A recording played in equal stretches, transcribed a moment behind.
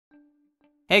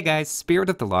Hey guys, Spirit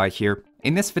of the Law here.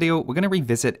 In this video, we're going to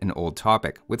revisit an old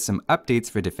topic with some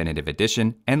updates for Definitive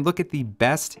Edition and look at the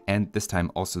best, and this time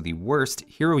also the worst,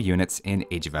 hero units in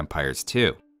Age of Empires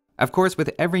 2. Of course,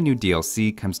 with every new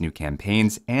DLC comes new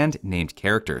campaigns and named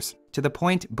characters. To the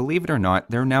point, believe it or not,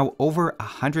 there are now over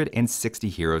 160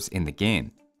 heroes in the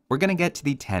game. We're going to get to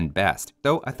the 10 best,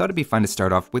 though I thought it'd be fun to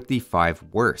start off with the 5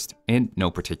 worst, in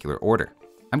no particular order.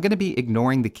 I'm going to be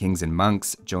ignoring the Kings and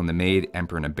Monks, Joan the Maid,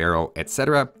 Emperor in a Barrel,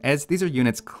 etc., as these are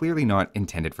units clearly not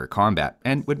intended for combat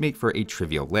and would make for a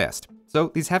trivial list.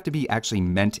 So these have to be actually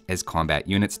meant as combat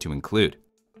units to include.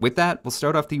 With that, we'll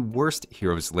start off the worst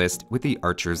heroes list with the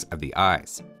Archers of the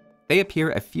Eyes. They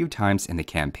appear a few times in the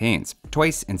campaigns,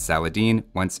 twice in Saladin,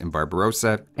 once in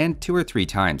Barbarossa, and 2 or 3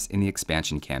 times in the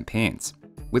expansion campaigns.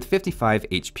 With 55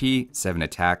 HP, 7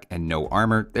 attack, and no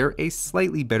armor, they're a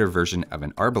slightly better version of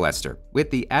an Arbalester, with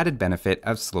the added benefit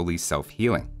of slowly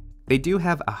self-healing. They do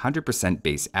have 100%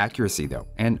 base accuracy though,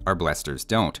 and Arbalesters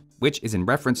don't, which is in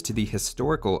reference to the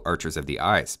historical Archers of the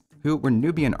Eyes, who were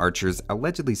Nubian archers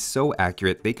allegedly so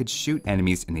accurate they could shoot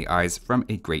enemies in the eyes from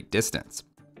a great distance.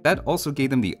 That also gave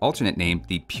them the alternate name,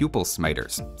 the Pupil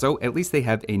Smiters, so at least they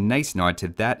have a nice nod to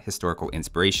that historical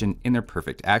inspiration in their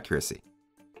perfect accuracy.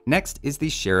 Next is the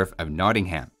Sheriff of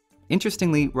Nottingham.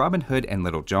 Interestingly, Robin Hood and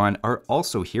Little John are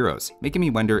also heroes, making me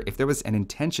wonder if there was an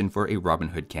intention for a Robin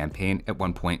Hood campaign at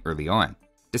one point early on.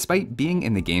 Despite being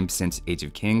in the game since Age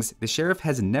of Kings, the Sheriff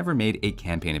has never made a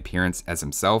campaign appearance as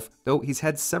himself, though he's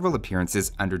had several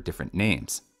appearances under different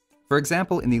names. For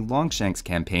example, in the Longshanks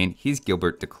campaign, he's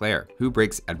Gilbert de Clare, who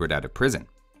breaks Edward out of prison.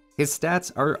 His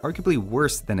stats are arguably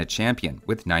worse than a champion,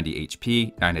 with 90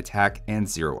 HP, 9 attack, and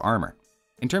 0 armor.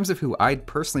 In terms of who I'd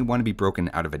personally want to be broken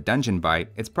out of a dungeon by,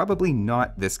 it's probably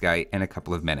not this guy and a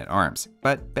couple of men-at-arms,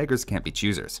 but beggars can't be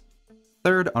choosers.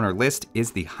 Third on our list is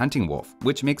the Hunting Wolf,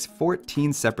 which makes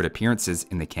 14 separate appearances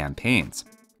in the campaigns.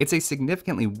 It's a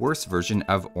significantly worse version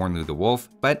of Ornlu the Wolf,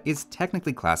 but is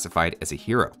technically classified as a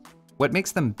hero. What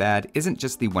makes them bad isn't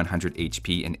just the 100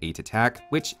 HP and 8 attack,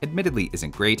 which admittedly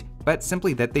isn't great, but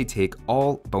simply that they take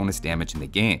all bonus damage in the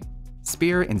game.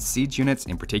 Spear and siege units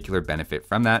in particular benefit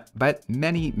from that, but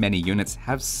many units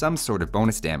have some sort of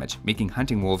bonus damage, making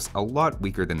Hunting Wolves a lot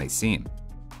weaker than they seem.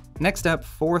 Next up,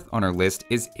 fourth on our list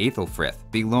is Aethelfrith,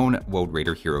 the lone Wold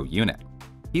Raider hero unit.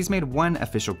 He's made one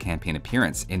official campaign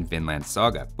appearance in Vinland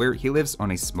Saga, where he lives on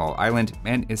a small island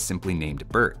and is simply named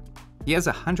Bert. He has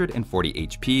 140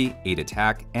 HP, 8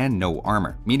 attack, and no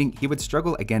armor, meaning he would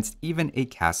struggle against even a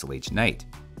Castle Age knight.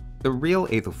 The real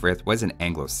Aethelfrith was an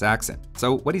Anglo-Saxon,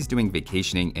 so what he's doing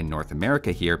vacationing in North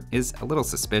America here is a little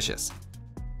suspicious.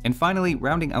 And finally,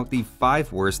 rounding out the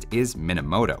 5 worst is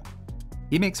Minamoto.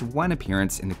 He makes one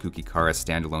appearance in the Kukikara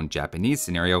standalone Japanese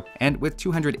scenario, and with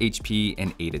 200 HP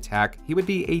and 8 attack, he would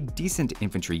be a decent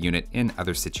infantry unit in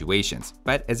other situations,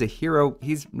 but as a hero,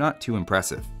 he's not too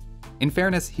impressive. In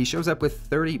fairness, he shows up with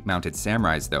 30 mounted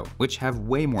samurais though, which have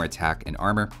way more attack and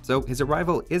armor, so his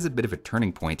arrival is a bit of a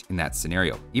turning point in that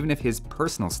scenario, even if his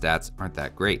personal stats aren't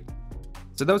that great.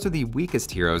 So those are the weakest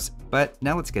heroes, but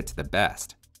now let's get to the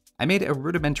best. I made a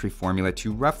rudimentary formula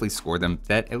to roughly score them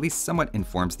that at least somewhat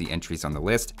informs the entries on the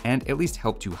list and at least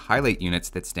help to highlight units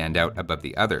that stand out above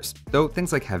the others, though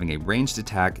things like having a ranged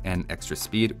attack and extra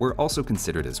speed were also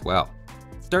considered as well.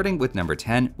 Starting with number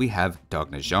 10, we have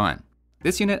Dognajan.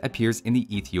 This unit appears in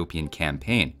the Ethiopian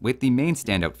campaign, with the main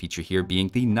standout feature here being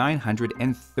the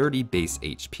 930 base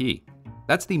HP.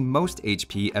 That's the most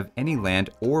HP of any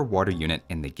land or water unit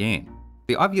in the game.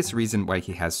 The obvious reason why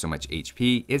he has so much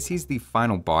HP is he's the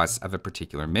final boss of a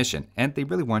particular mission, and they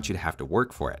really want you to have to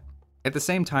work for it. At the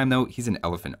same time though, he's an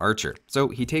elephant archer, so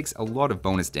he takes a lot of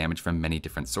bonus damage from many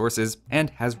different sources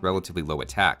and has relatively low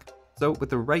attack. So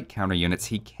with the right counter units,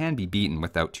 he can be beaten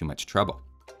without too much trouble.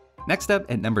 Next up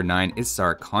at number 9 is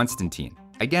Tsar Constantine.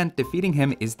 Again, defeating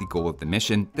him is the goal of the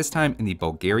mission, this time in the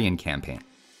Bulgarian campaign.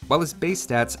 While his base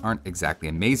stats aren't exactly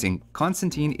amazing,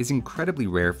 Constantine is incredibly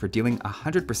rare for dealing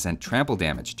 100% trample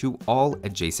damage to all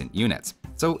adjacent units,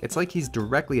 so it's like he's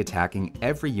directly attacking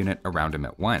every unit around him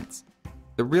at once.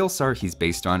 The real Tsar he's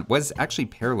based on was actually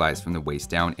paralyzed from the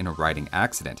waist down in a riding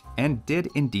accident, and did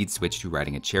indeed switch to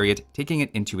riding a chariot, taking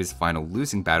it into his final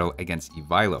losing battle against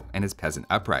Ivailo and his peasant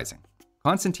uprising.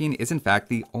 Constantine is in fact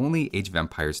the only Age of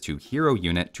Empires 2 hero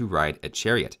unit to ride a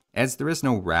chariot, as there is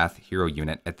no Wrath hero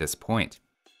unit at this point.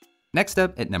 Next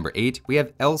up at number 8, we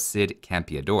have El Cid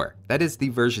Campeador, that is the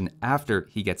version after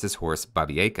he gets his horse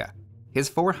Babieca. His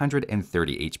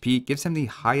 430 HP gives him the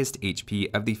highest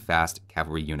HP of the fast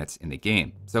cavalry units in the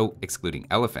game, so excluding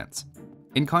elephants.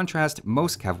 In contrast,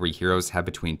 most cavalry heroes have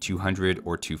between 200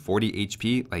 or 240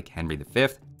 HP like Henry V,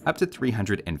 up to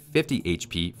 350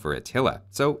 HP for Attila,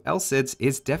 so El Cid's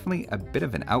is definitely a bit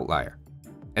of an outlier.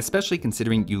 Especially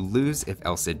considering you lose if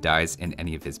El Cid dies in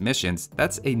any of his missions,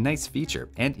 that's a nice feature,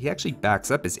 and he actually backs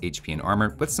up his HP and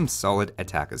armor with some solid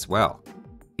attack as well.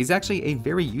 He's actually a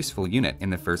very useful unit in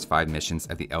the first 5 missions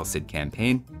of the El Cid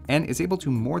campaign, and is able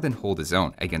to more than hold his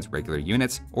own against regular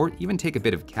units, or even take a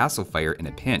bit of castle fire in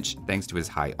a pinch thanks to his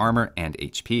high armor and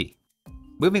HP.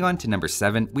 Moving on to number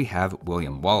 7, we have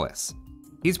William Wallace.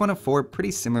 He's one of 4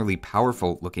 pretty similarly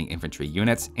powerful looking infantry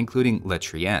units, including La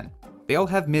Trienne. They all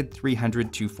have mid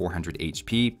 300 to 400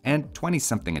 HP and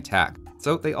 20-something attack,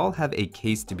 so they all have a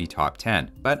case to be top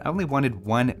 10, but I only wanted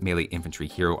one melee infantry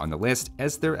hero on the list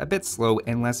as they're a bit slow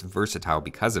and less versatile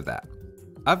because of that.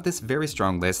 Of this very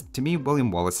strong list, to me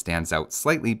William Wallace stands out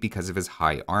slightly because of his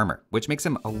high armor, which makes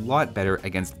him a lot better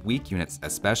against weak units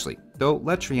especially, though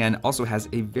La Trienne also has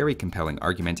a very compelling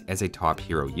argument as a top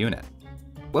hero unit.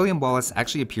 William Wallace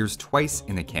actually appears twice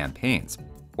in the campaigns.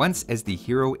 Once as the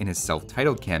hero in his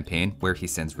self-titled campaign, where he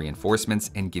sends reinforcements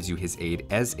and gives you his aid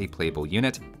as a playable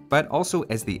unit, but also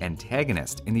as the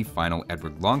antagonist in the final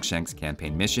Edward Longshanks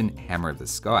campaign mission, Hammer of the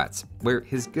Scots, where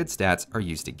his good stats are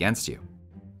used against you.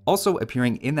 Also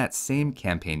appearing in that same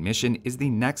campaign mission is the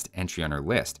next entry on our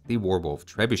list, the Warwolf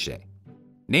Trebuchet.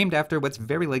 Named after what's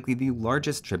very likely the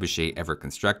largest trebuchet ever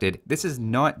constructed, this is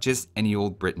not just any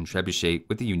old Briton trebuchet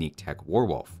with a unique tech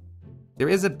Warwolf. There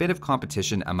is a bit of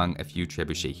competition among a few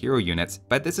trebuchet hero units,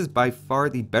 but this is by far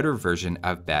the better version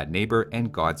of Bad Neighbor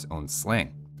and God's Own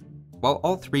Sling. While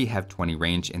all 3 have 20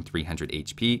 range and 300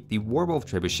 HP, the Warwolf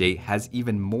Trebuchet has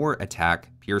even more attack,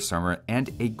 pierce armor, and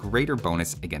a greater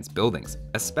bonus against buildings,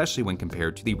 especially when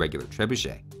compared to the regular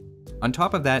Trebuchet. On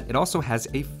top of that, it also has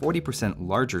a 40%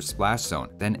 larger splash zone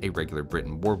than a regular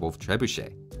Briton Warwolf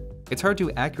Trebuchet. It's hard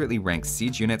to accurately rank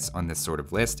siege units on this sort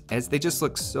of list as they just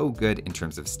look so good in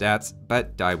terms of stats,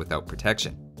 but die without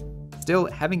protection. Still,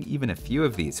 having even a few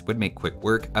of these would make quick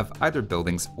work of either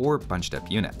buildings or bunched up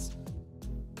units.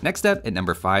 Next up at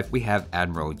number 5, we have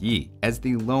Admiral Yi as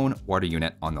the lone water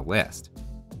unit on the list.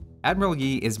 Admiral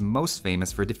Yi is most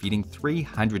famous for defeating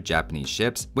 300 Japanese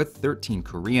ships with 13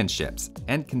 Korean ships,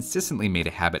 and consistently made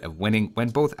a habit of winning when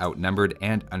both outnumbered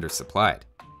and undersupplied.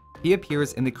 He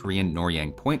appears in the Korean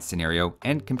Noryang Point scenario,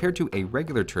 and compared to a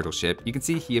regular turtle ship, you can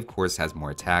see he of course has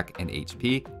more attack and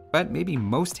HP, but maybe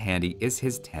most handy is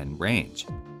his 10 range.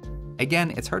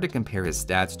 Again, it's hard to compare his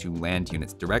stats to land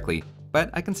units directly,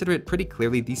 but I consider it pretty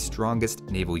clearly the strongest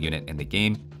naval unit in the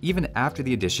game, even after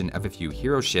the addition of a few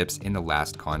hero ships in the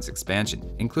last Khans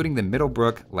expansion, including the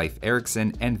Middlebrook, Leif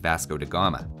Erikson, and Vasco da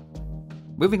Gama.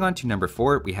 Moving on to number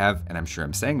 4, we have, and I'm sure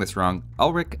I'm saying this wrong,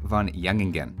 Ulrich von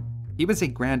Jungingen. He was a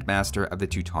Grand Master of the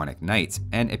Teutonic Knights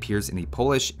and appears in the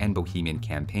Polish and Bohemian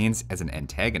campaigns as an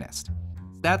antagonist.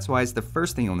 Stats-wise, the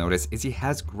first thing you'll notice is he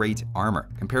has great armor,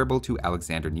 comparable to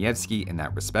Alexander Nevsky in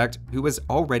that respect, who was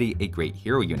already a great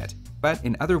hero unit, but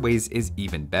in other ways is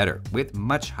even better, with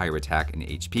much higher attack and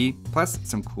HP, plus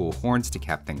some cool horns to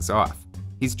cap things off.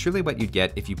 He's truly what you'd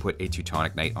get if you put a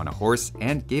Teutonic Knight on a horse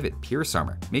and gave it pierce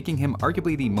armor, making him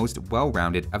arguably the most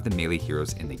well-rounded of the melee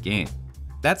heroes in the game.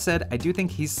 That said, I do think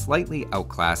he's slightly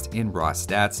outclassed in raw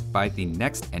stats by the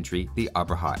next entry, the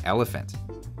Abraha Elephant.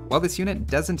 While this unit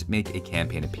doesn't make a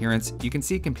campaign appearance, you can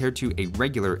see compared to a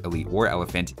regular Elite War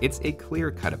Elephant, it's a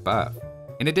clear cut above.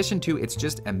 In addition to its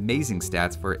just amazing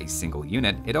stats for a single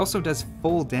unit, it also does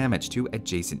full damage to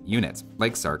adjacent units,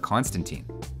 like Tsar Constantine.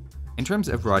 In terms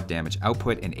of raw damage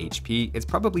output and HP, it's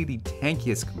probably the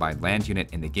tankiest combined land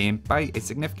unit in the game by a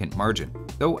significant margin,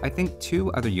 though I think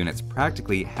 2 other units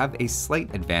practically have a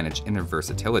slight advantage in their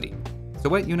versatility. So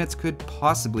what units could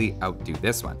possibly outdo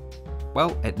this one?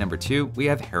 Well, at number 2, we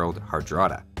have Harold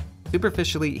Hardrada.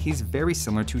 Superficially, he's very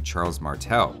similar to Charles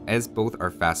Martel, as both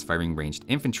are fast-firing ranged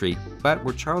infantry, but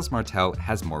where Charles Martel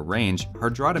has more range,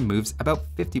 Hardrada moves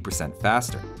about 50%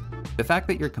 faster. The fact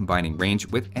that you're combining range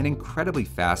with an incredibly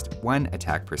fast 1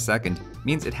 attack per second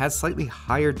means it has slightly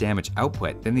higher damage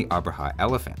output than the Abraha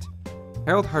Elephant.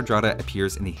 Harold Hardrada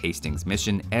appears in the Hastings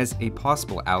mission as a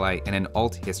possible ally in an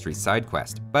alt history side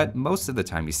quest, but most of the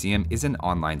time you see him is in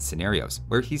online scenarios,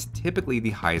 where he's typically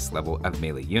the highest level of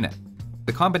melee unit.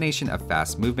 The combination of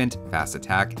fast movement, fast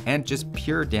attack, and just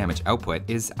pure damage output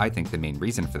is, I think, the main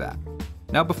reason for that.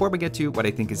 Now, before we get to what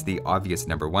I think is the obvious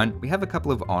number 1, we have a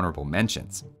couple of honorable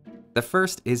mentions. The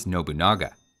first is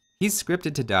Nobunaga. He's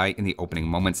scripted to die in the opening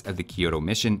moments of the Kyoto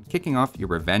mission, kicking off your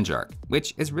revenge arc,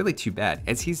 which is really too bad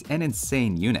as he's an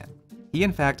insane unit. He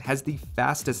in fact has the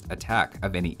fastest attack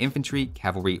of any infantry,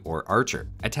 cavalry, or archer,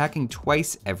 attacking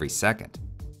twice every second.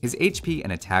 His HP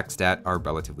and attack stat are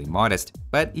relatively modest,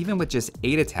 but even with just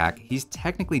 8 attack, he's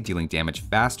technically dealing damage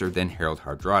faster than Harold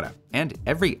Hardrada, and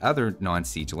every other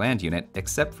non-siege land unit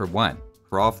except for one,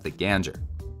 Hrolf the Ganger.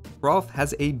 Hrolf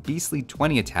has a beastly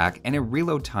 20 attack and a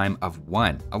reload time of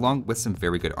 1, along with some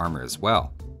very good armor as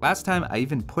well. Last time I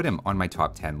even put him on my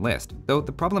top 10 list, though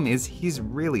the problem is he's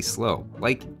really slow,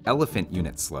 like elephant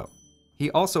unit slow. He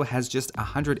also has just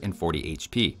 140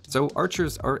 HP, so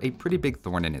archers are a pretty big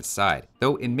thorn in his side,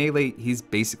 though in melee he's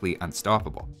basically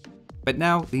unstoppable. But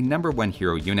now, the #1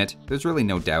 hero unit, there's really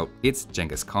no doubt, it's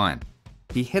Genghis Khan.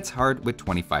 He hits hard with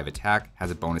 25 attack, has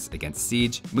a bonus against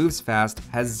siege, moves fast,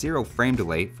 has 0 frame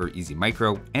delay for easy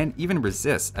micro, and even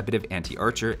resists a bit of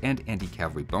anti-archer and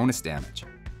anti-cavalry bonus damage.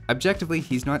 Objectively,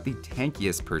 he's not the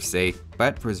tankiest per se,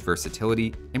 but for his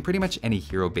versatility, in pretty much any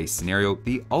hero-based scenario,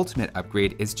 the ultimate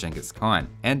upgrade is Genghis Khan,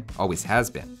 and always has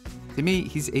been. To me,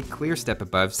 he's a clear step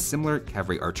above similar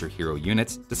cavalry archer hero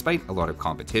units, despite a lot of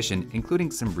competition, including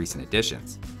some recent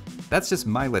additions. That's just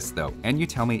my list though, and you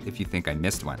tell me if you think I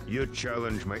missed one. You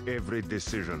challenge my every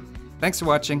decision. Thanks for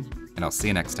watching, and I'll see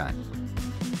you next time.